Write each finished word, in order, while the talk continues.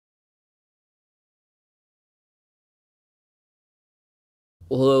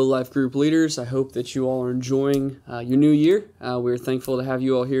Well, hello, Life Group leaders. I hope that you all are enjoying your new year. We're thankful to have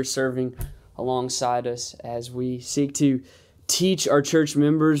you all here serving alongside us as we seek to teach our church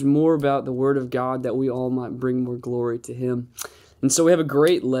members more about the Word of God, that we all might bring more glory to Him. And so we have a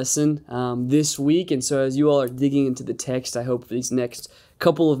great lesson this week. And so as you all are digging into the text, I hope these next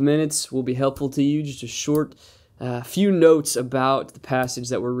couple of minutes will be helpful to you. Just a short few notes about the passage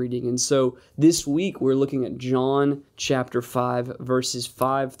that we're reading. And so this week we're looking at John chapter 5, verses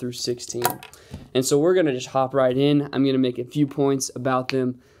 5 through 16. And so we're going to just hop right in. I'm going to make a few points about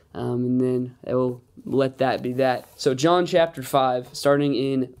them, and then I will let that be that. So John chapter 5, starting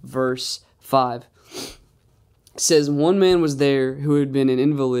in verse 5, says, "One man was there who had been an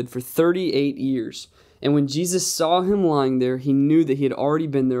invalid for 38 years. And when Jesus saw him lying there, he knew that he had already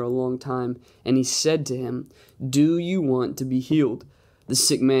been there a long time. And he said to him, 'Do you want to be healed?' The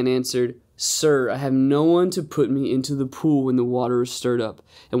sick man answered, 'Sir, I have no one to put me into the pool when the water is stirred up.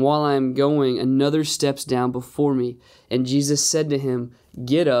 And while I am going, another steps down before me.' And Jesus said to him,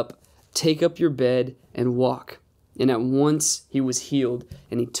 'Get up, take up your bed, and walk.' And at once he was healed,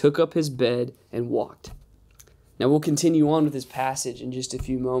 and he took up his bed and walked." Now we'll continue on with this passage in just a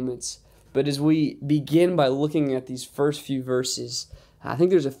few moments. But as we begin by looking at these first few verses, I think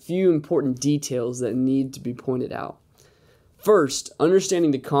there's a few important details that need to be pointed out. First,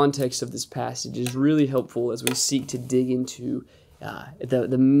 understanding the context of this passage is really helpful as we seek to dig into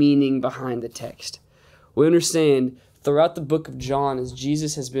the meaning behind the text. We understand throughout the book of John, as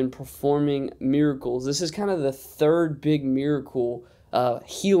Jesus has been performing miracles, this is kind of the third big miracle,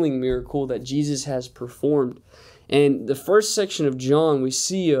 healing miracle that Jesus has performed. And the first section of John, we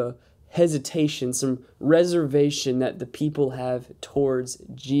see a hesitation, some reservation that the people have towards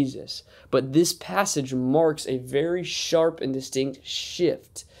Jesus. But this passage marks a very sharp and distinct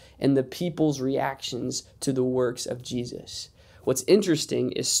shift in the people's reactions to the works of Jesus. What's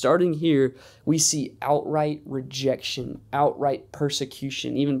interesting is starting here, we see outright rejection, outright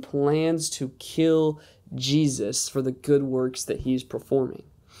persecution, even plans to kill Jesus for the good works that he's performing.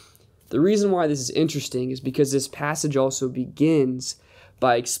 The reason why this is interesting is because this passage also begins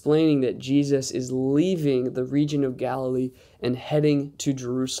by explaining that Jesus is leaving the region of Galilee and heading to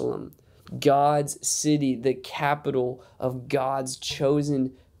Jerusalem, God's city, the capital of God's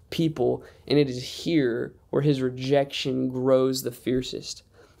chosen people, and it is here where his rejection grows the fiercest.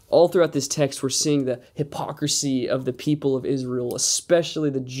 All throughout this text, we're seeing the hypocrisy of the people of Israel, especially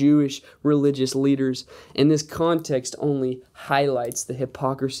the Jewish religious leaders, and this context only highlights the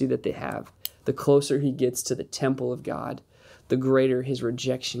hypocrisy that they have. The closer he gets to the temple of God, the greater his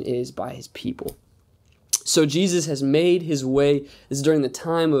rejection is by his people. So Jesus has made his way, this is during the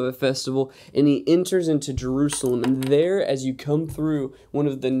time of a festival, and he enters into Jerusalem. And there, as you come through one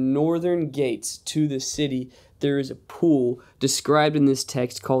of the northern gates to the city, there is a pool described in this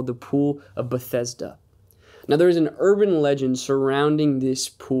text called the Pool of Bethesda. Now, there is an urban legend surrounding this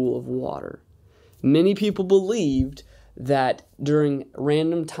pool of water. Many people believed that during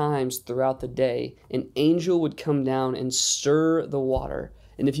random times throughout the day, an angel would come down and stir the water.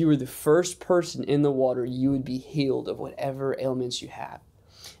 And if you were the first person in the water, you would be healed of whatever ailments you have.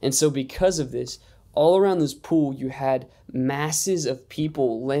 And so because of this, all around this pool, you had masses of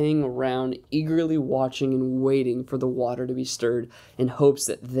people laying around, eagerly watching and waiting for the water to be stirred in hopes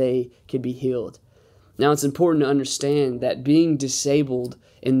that they could be healed. Now, it's important to understand that being disabled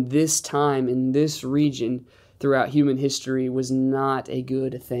in this time, in this region, throughout human history was not a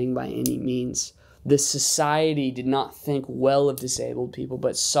good thing by any means. The society did not think well of disabled people,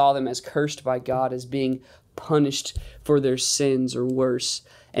 but saw them as cursed by God, as being punished for their sins or worse.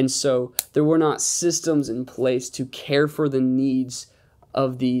 And so there were not systems in place to care for the needs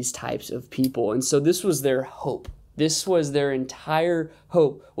of these types of people. And so this was their hope. This was their entire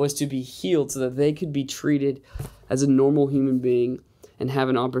hope, was to be healed so that they could be treated as a normal human being and have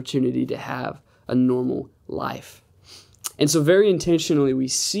an opportunity to have a normal life. And so very intentionally we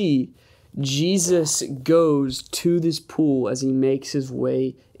see Jesus goes to this pool as he makes his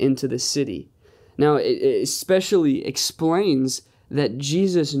way into the city. Now, it especially explains that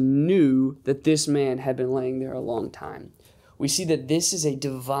Jesus knew that this man had been laying there a long time. We see that this is a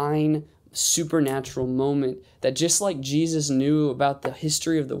divine, supernatural moment, that just like Jesus knew about the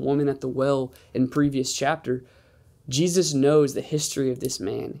history of the woman at the well in previous chapter, Jesus knows the history of this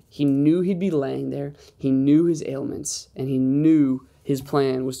man. He knew he'd be laying there, he knew his ailments, and he knew his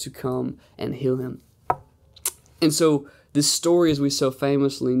plan was to come and heal him. And so this story, as we so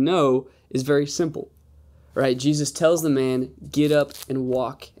famously know, is very simple, right? Jesus tells the man, "Get up and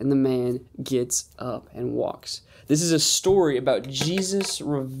walk," and the man gets up and walks. This is a story about Jesus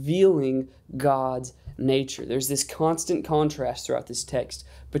revealing God's nature. There's this constant contrast throughout this text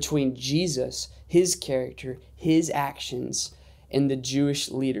between Jesus, his character, his actions, and the Jewish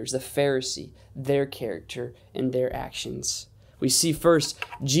leaders, the Pharisee, their character and their actions. We see first,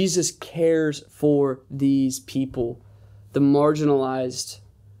 Jesus cares for these people, the marginalized,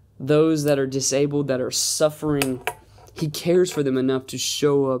 those that are disabled, that are suffering. He cares for them enough to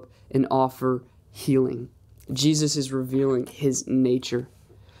show up and offer healing. Jesus is revealing his nature.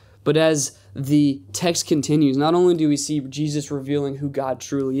 But as the text continues, not only do we see Jesus revealing who God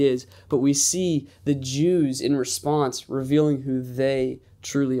truly is, but we see the Jews in response revealing who they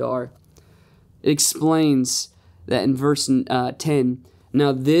truly are. It explains that in verse 10,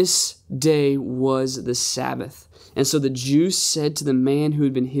 now this day was the Sabbath. And so the Jews said to the man who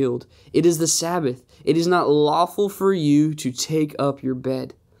had been healed, it is the Sabbath. It is not lawful for you to take up your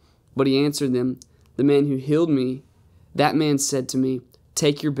bed. But he answered them, the man who healed me, that man said to me,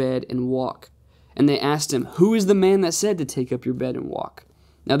 take your bed and walk. And they asked him, who is the man that said to take up your bed and walk?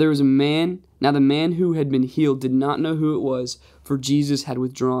 Now the man who had been healed did not know who it was, for Jesus had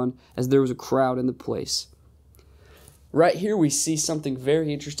withdrawn, as there was a crowd in the place. Right here we see something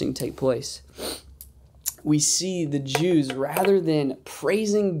very interesting take place. We see the Jews, rather than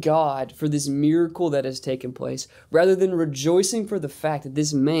praising God for this miracle that has taken place, rather than rejoicing for the fact that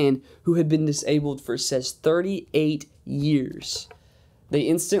this man who had been disabled for, it says, 38 years, they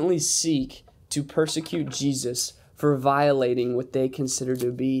instantly seek to persecute Jesus for violating what they consider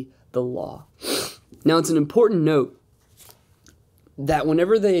to be the law. Now, it's an important note that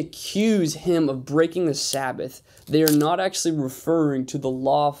whenever they accuse him of breaking the Sabbath, they are not actually referring to the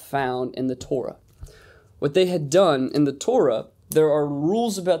law found in the Torah. What they had done in the Torah, there are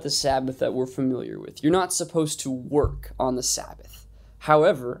rules about the Sabbath that we're familiar with. You're not supposed to work on the Sabbath.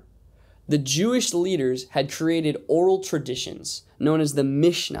 However, the Jewish leaders had created oral traditions known as the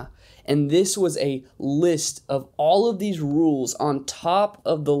Mishnah, and this was a list of all of these rules on top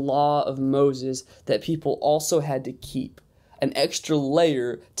of the law of Moses that people also had to keep. An extra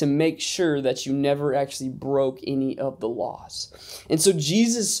layer to make sure that you never actually broke any of the laws. And so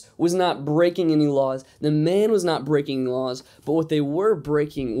Jesus was not breaking any laws. The man was not breaking laws, but what they were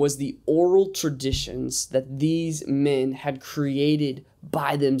breaking was the oral traditions that these men had created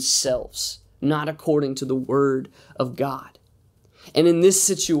by themselves, not according to the word of God. And in this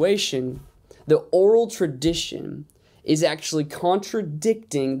situation, the oral tradition is actually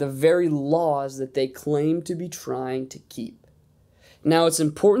contradicting the very laws that they claim to be trying to keep. Now, it's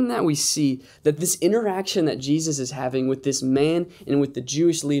important that we see that this interaction that Jesus is having with this man and with the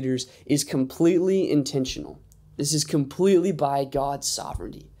Jewish leaders is completely intentional. This is completely by God's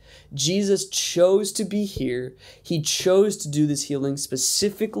sovereignty. Jesus chose to be here. He chose to do this healing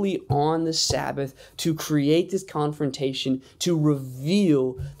specifically on the Sabbath to create this confrontation, to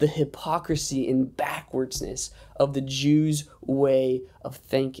reveal the hypocrisy and backwardsness of the Jews' way of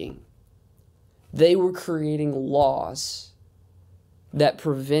thinking. They were creating laws that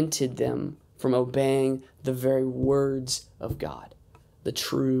prevented them from obeying the very words of God, the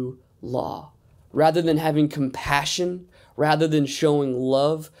true law. Rather than having compassion, rather than showing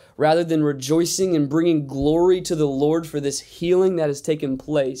love, rather than rejoicing and bringing glory to the Lord for this healing that has taken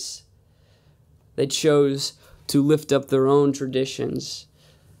place, they chose to lift up their own traditions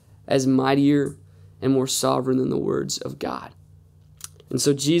as mightier and more sovereign than the words of God. And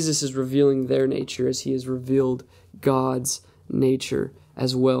so Jesus is revealing their nature as he has revealed God's nature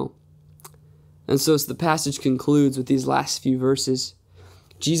as well. And so as the passage concludes with these last few verses,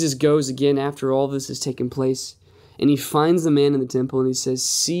 Jesus goes again after all this has taken place, and he finds the man in the temple and he says,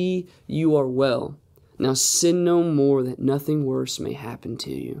 see, you are well. Now sin no more, that nothing worse may happen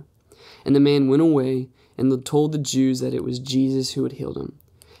to you. And the man went away and told the Jews that it was Jesus who had healed him.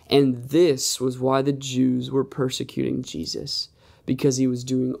 And this was why the Jews were persecuting Jesus, because he was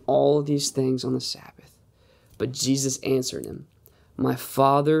doing all of these things on the Sabbath. But Jesus answered him, my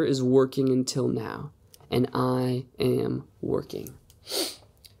Father is working until now, and I am working.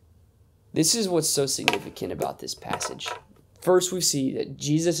 This is what's so significant about this passage. First, we see that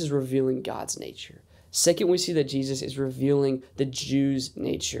Jesus is revealing God's nature. Second, we see that Jesus is revealing the Jews'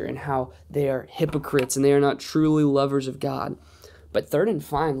 nature and how they are hypocrites and they are not truly lovers of God. But third and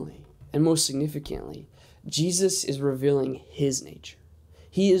finally, and most significantly, Jesus is revealing his nature.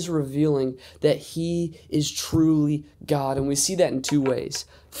 He is revealing that he is truly God, and we see that in two ways.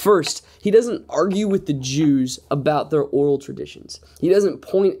 First, he doesn't argue with the Jews about their oral traditions. He doesn't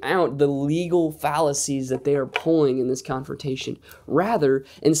point out the legal fallacies that they are pulling in this confrontation. Rather,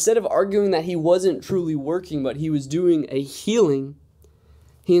 instead of arguing that he wasn't truly working, but he was doing a healing,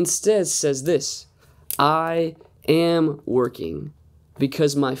 he instead says this, I am working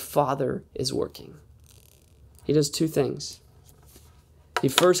because my Father is working. he does two things. He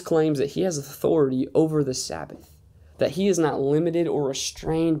first claims that he has authority over the Sabbath, that he is not limited or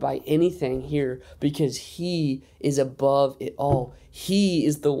restrained by anything here because he is above it all. He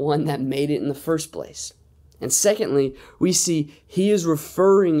is the one that made it in the first place. And secondly, we see he is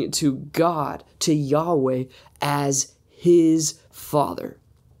referring to God, to Yahweh, as his Father,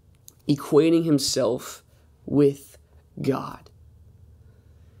 equating himself with God.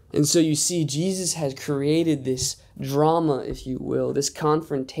 And so you see, Jesus has created this drama, if you will, this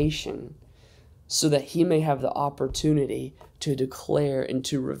confrontation, so that he may have the opportunity to declare and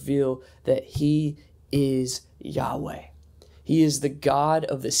to reveal that he is Yahweh. He is the God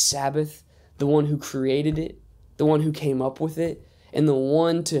of the Sabbath, the one who created it, the one who came up with it, and the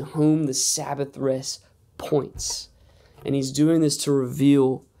one to whom the Sabbath rest points. And he's doing this to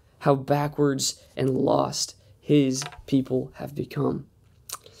reveal how backwards and lost his people have become.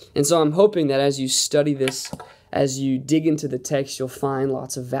 And so I'm hoping that as you study this, as you dig into the text, you'll find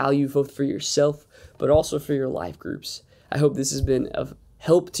lots of value both for yourself, but also for your life groups. I hope this has been of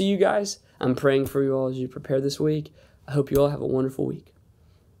help to you guys. I'm praying for you all as you prepare this week. I hope you all have a wonderful week.